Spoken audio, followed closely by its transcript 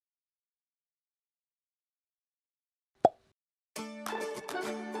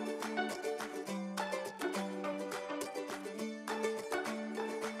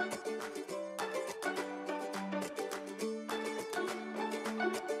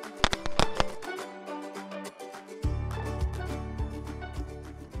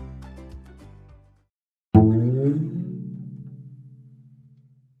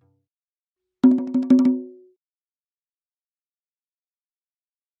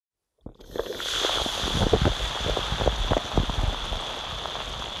Hi,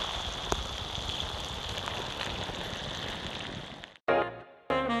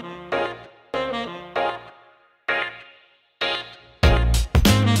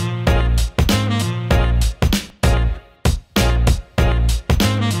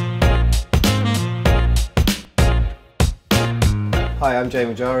 I'm Jay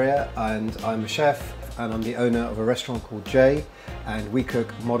Majaria and I'm a chef and I'm the owner of a restaurant called JAE and we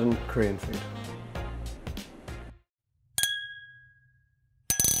cook modern Korean food.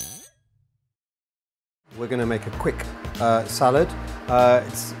 We're going to make a quick salad.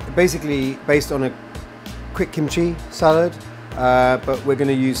 It's basically based on a quick kimchi salad, but we're going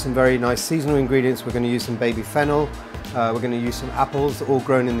to use some very nice seasonal ingredients. We're going to use some baby fennel, we're going to use some apples, all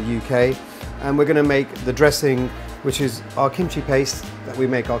grown in the UK, and we're going to make the dressing, which is our kimchi paste that we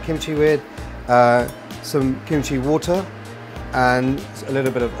make our kimchi with, some kimchi water and a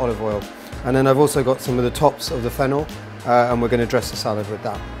little bit of olive oil. And then I've also got some of the tops of the fennel and we're going to dress the salad with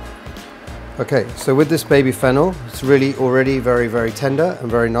that. Okay, so with this baby fennel, it's really already very, very tender and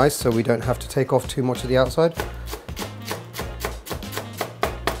very nice, so we don't have to take off too much of the outside.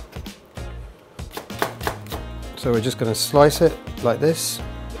 So we're just going to slice it like this.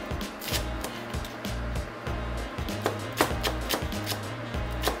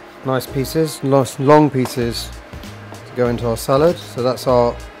 Nice pieces, long pieces to go into our salad. So that's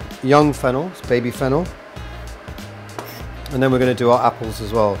our young fennel, it's baby fennel. And then we're going to do our apples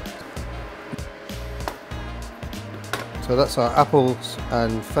as well. So that's our apples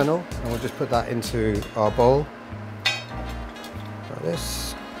and fennel, and we'll just put that into our bowl like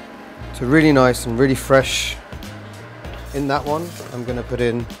this. So really nice and really fresh. In that one, I'm going to put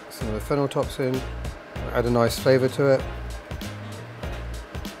in some of the fennel tops in, add a nice flavour to it.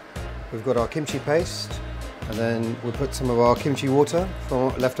 We've got our kimchi paste, and then we'll put some of our kimchi water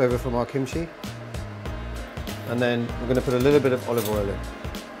left over from our kimchi, and then we're going to put a little bit of olive oil in.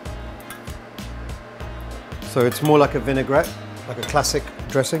 So it's more like a vinaigrette, like a classic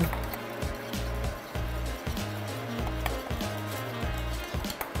dressing.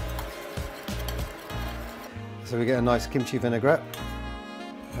 So we get a nice kimchi vinaigrette,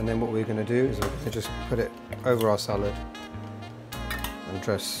 and then what we're going to do is we're going to just put it over our salad and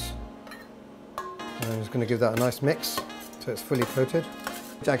dress. And I'm just going to give that a nice mix so it's fully coated.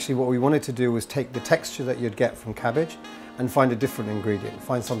 Actually, what we wanted to do was take the texture that you'd get from cabbage and find a different ingredient.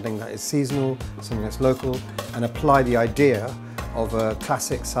 Find something that is seasonal, something that's local, and apply the idea of a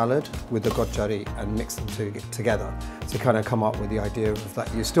classic salad with the gochujang and mix them together to kind of come up with the idea of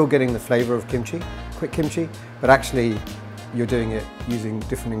that. You're still getting the flavor of kimchi, quick kimchi, but actually you're doing it using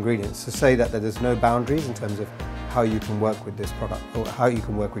different ingredients. To say that there's no boundaries in terms of how you can work with this product or how you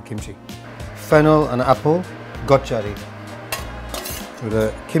can work with kimchi. Fennel and apple gochujang with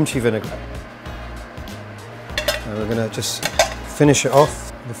a kimchi vinaigrette. And we're going to just finish it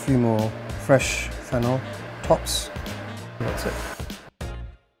off with a few more fresh fennel tops. That's it.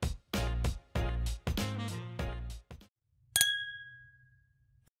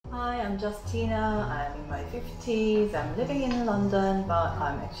 Hi, I'm Justina. I'm in my 50s. I'm living in London, but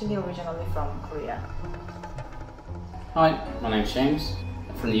I'm actually originally from Korea. Hi, my name's James.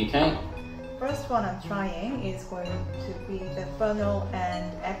 I'm from the UK. First one I'm trying is going to be the fennel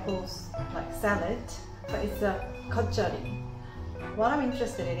and apples like salad, but it's a gochujang. What I'm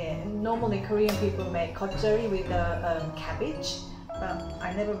interested in, normally Korean people make gochujang with cabbage, but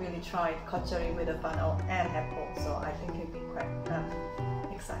I never really tried gochujang with a fennel and apple, so I think it'd be quite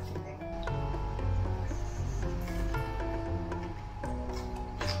exciting thing.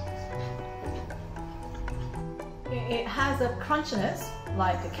 It has a crunchiness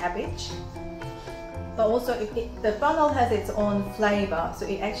like a cabbage, but also the fennel has its own flavor, so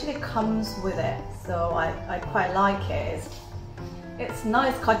it actually comes with it. So I quite like it. It's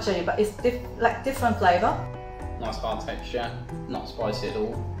nice gochujang, but it's different flavor. Nice hard texture, not spicy at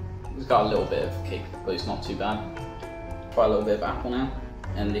all. It's got a little bit of kick, but it's not too bad. Try a little bit of apple now,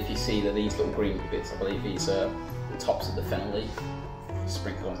 and if you see that these little green bits, I believe these are the tops of the fennel leaf,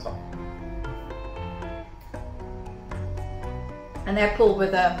 sprinkled on top. An apple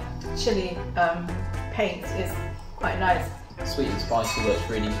with a chili paste is quite nice. Sweet and spicy works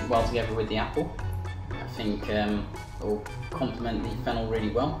really well together with the apple. I think it will complement the fennel really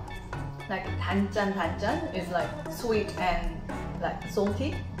well. Like danjan is like sweet and like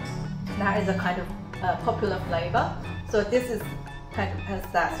salty. That is a kind of popular flavor. So this is kind of has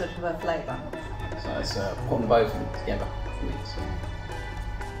that sort of a flavor. So it's putting both together.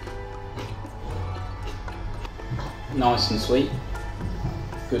 Nice and sweet,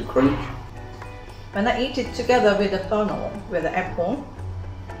 good crunch. When I eat it together with the fennel, with the apple,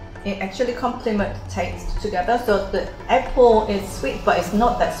 it actually complements taste together. So the apple is sweet, but it's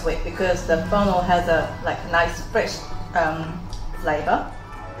not that sweet because the funnel has a nice fresh flavor.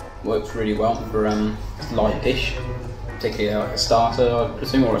 Works really well for light dish, particularly like a starter, I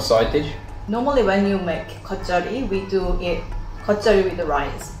presume, or a side dish. Normally when you make 겉절이, we do it 겉절이 with the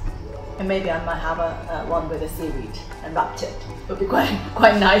rice. And maybe I might have one with the seaweed and wrapped it. It would be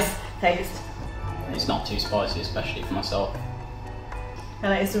quite nice taste. It's not too spicy, especially for myself.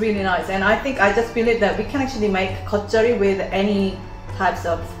 And it's really nice. And I just believe that we can actually make 겉절이 with any types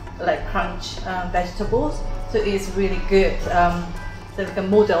of crunch vegetables. So it's really good. So like a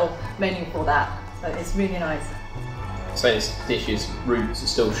model menu for that. So it's really nice. So this dish's roots are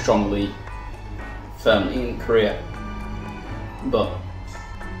still firmly in Korea, but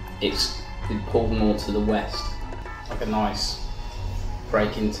it's pulled more to the west. Like a nice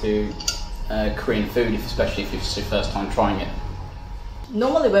break into Korean food, especially if it's your first time trying it.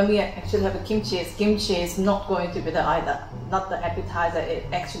 Normally when we actually have a kimchi is not going to be not the appetizer, it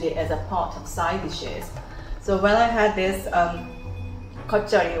actually is a part of side dishes. So when I had this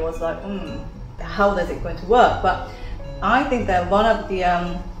겉절이, it was like, how does it going to work? But I think that one of the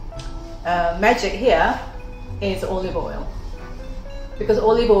magic here is olive oil. Because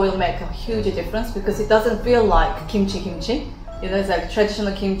olive oil makes a huge difference because it doesn't feel like kimchi. You know, it's like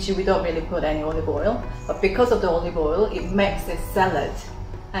traditional kimchi, we don't really put any olive oil. But because of the olive oil, it makes this salad.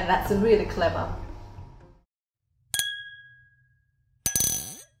 And that's really clever.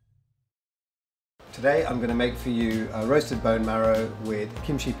 Today I'm going to make for you a roasted bone marrow with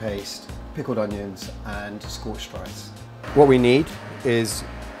kimchi paste, pickled onions and scorched rice. What we need is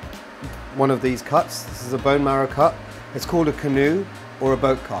one of these cuts. This is a bone marrow cut. It's called a canoe or a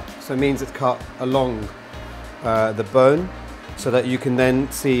boat cut. So it means it's cut along the bone so that you can then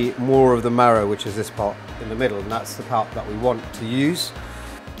see more of the marrow, which is this part in the middle, and that's the part that we want to use.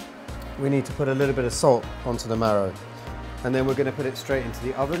 We need to put a little bit of salt onto the marrow, and then we're going to put it straight into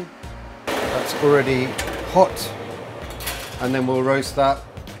the oven. That's already hot, and then we'll roast that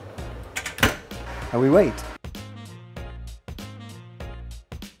and we wait.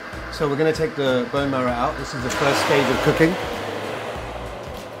 So we're going to take the bone marrow out. This is the first stage of cooking,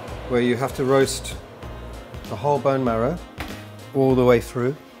 where you have to roast the whole bone marrow all the way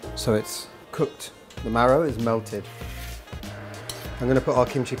through so it's cooked. The marrow is melted. I'm going to put our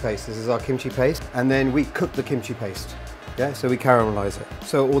kimchi paste. This is our kimchi paste, and then we cook the kimchi paste. Yeah, so we caramelize it.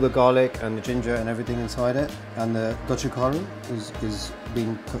 So all the garlic and the ginger and everything inside it, and the gochugaru is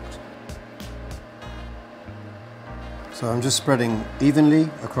being cooked. So I'm just spreading evenly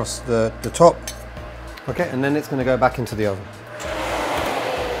across the top. Okay, and then it's going to go back into the oven.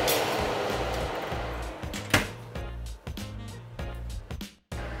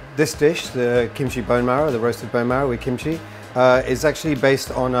 This dish, the kimchi bone marrow, the roasted bone marrow with kimchi, is actually based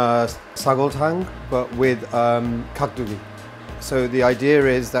on a sagoltang, but with kakdugi. So the idea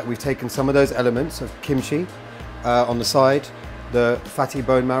is that we've taken some of those elements of kimchi on the side, the fatty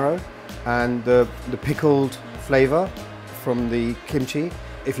bone marrow, and the pickled flavor from the kimchi.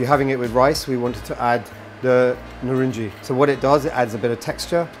 If you're having it with rice, we wanted to add the nurinji. So what it does, it adds a bit of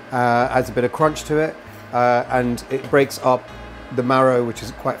texture, adds a bit of crunch to it, and it breaks up the marrow, which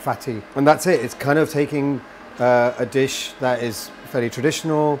is quite fatty. And that's it. It's kind of taking a dish that is fairly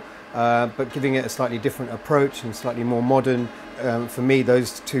traditional, but giving it a slightly different approach and slightly more modern. For me,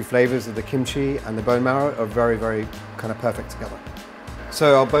 those two flavors of the kimchi and the bone marrow are very, very kind of perfect together.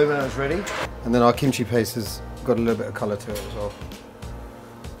 So our bone marrow is ready, and then our kimchi paste has got a little bit of color to it as well.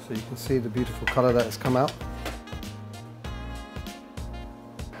 So you can see the beautiful color that has come out.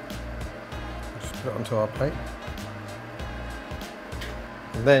 Just put it onto our plate.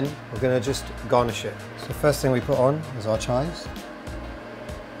 And then we're going to just garnish it. So first thing we put on is our chives.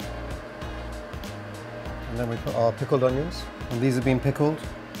 And then we put our pickled onions. And these have been pickled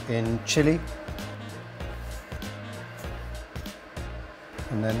in chili.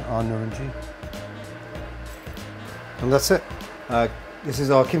 And then our nurinji. And that's it. This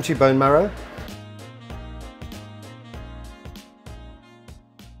is our kimchi bone marrow.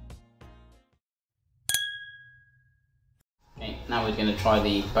 Okay, now we're going to try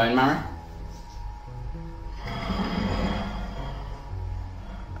the bone marrow.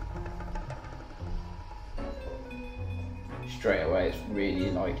 Straight away, it's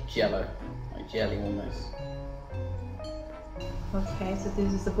really like jello, like jelly almost. Okay, so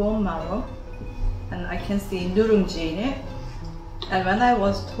this is the bone marrow, and I can see nuringji in it. And when I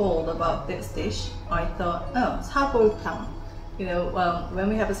was told about this dish, I thought, oh, sagoltang. You know, when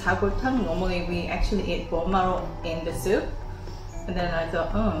we have a sagoltang, normally we actually eat bone marrow in the soup. And then I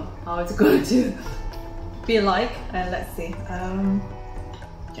thought, oh, how it's going to be like, and let's see.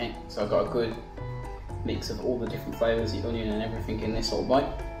 Okay, So I've got a good mix of all the different flavours, the onion and everything in this little bite.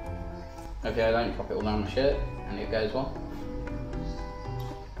 Okay, I don't pop it all down my shirt, and it goes well.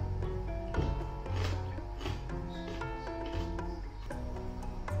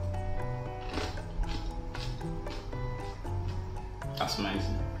 That's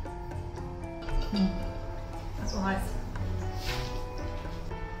amazing. That's nice.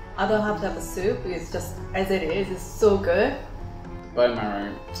 I don't have to have a soup, it's just as it is, it's so good. Bone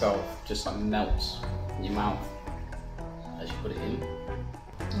marrow itself just like melts in your mouth as you put it in.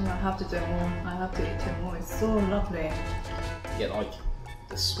 I have to do more, I have to eat more, it's so lovely. You get like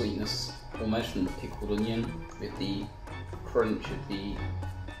the sweetness almost from the pickled onion with the crunch of the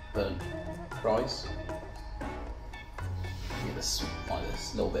burnt rice. You get this, like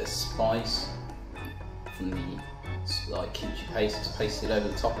this little bit of spice from the like kimchi paste that's pasted over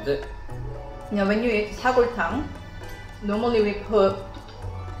the top of it. You know, when you eat 사골탕, normally we put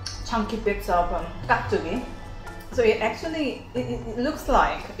chunky bits of 깍두기. So it actually, it looks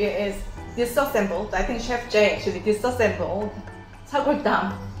like it is disassembled. I think Chef Jay actually disassembled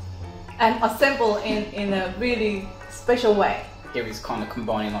사골탕 and assembled in a really special way. Here is kind of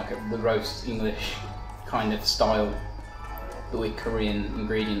combining like the roast English kind of style with Korean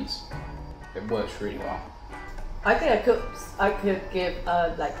ingredients. It works really well. I think I could give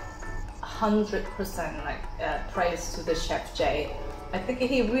like 100% like praise to the Chef Jay. I think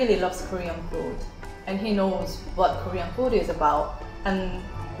he really loves Korean food and he knows what Korean food is about, and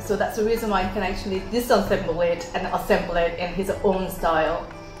so that's the reason why he can actually disassemble it and assemble it in his own style,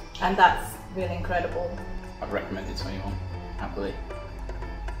 and that's really incredible. I'd recommend it to anyone, happily.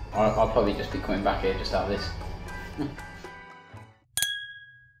 I'll probably just be coming back here just out of this.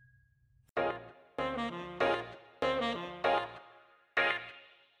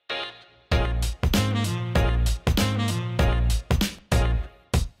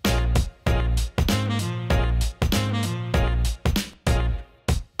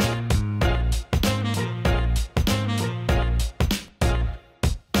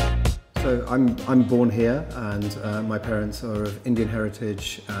 So I'm born here, and my parents are of Indian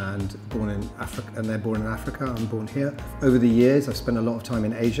heritage and born in Africa, and they're born in Africa. I'm born here. Over the years, I've spent a lot of time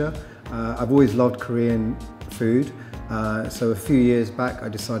in Asia. I've always loved Korean food. So a few years back, I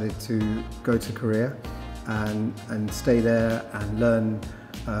decided to go to Korea and stay there and learn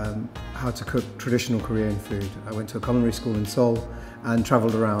how to cook traditional Korean food. I went to a culinary school in Seoul and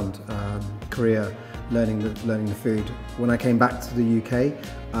travelled around Korea learning the food. When I came back to the UK,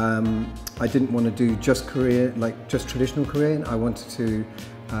 I didn't want to do just Korean, like just traditional Korean. I wanted to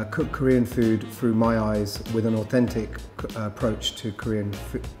cook Korean food through my eyes with an authentic approach to Korean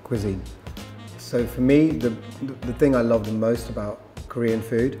cuisine. So for me, the thing I love the most about Korean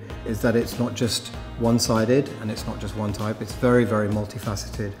food is that it's not just one-sided and it's not just one type. It's very, very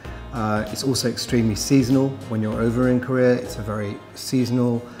multifaceted. It's also extremely seasonal. When you're over in Korea, it's a very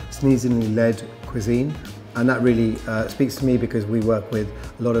seasonal, seasonally led cuisine. And that really speaks to me because we work with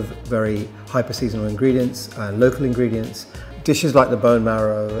a lot of very hyper-seasonal ingredients, local ingredients. Dishes like the bone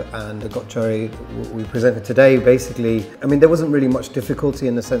marrow and the gokjeol we presented today, basically, I mean, there wasn't really much difficulty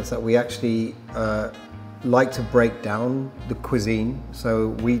in the sense that we actually like to break down the cuisine. So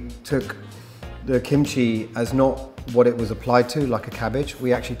we took the kimchi as not what it was applied to, like a cabbage.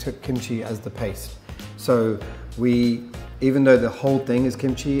 We actually took kimchi as the paste. So even though the whole thing is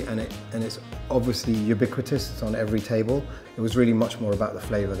kimchi and it's obviously ubiquitous, it's on every table, it was really much more about the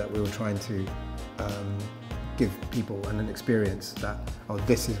flavor that we were trying to give people and an experience that, oh,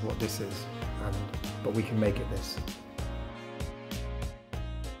 this is what this is, but we can make it this.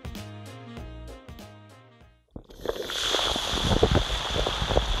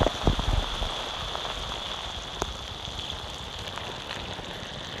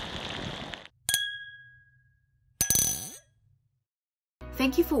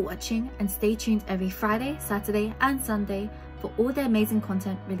 Thank you for watching, and stay tuned every Friday, Saturday and Sunday for all the amazing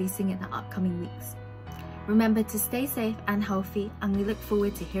content releasing in the upcoming weeks. Remember to stay safe and healthy, and we look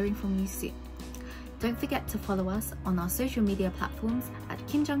forward to hearing from you soon. Don't forget to follow us on our social media platforms at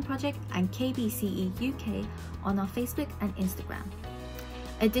Kimjang Project and KBCE UK on our Facebook and Instagram.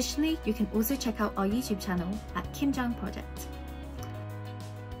 Additionally, you can also check out our YouTube channel at Kimjang Project.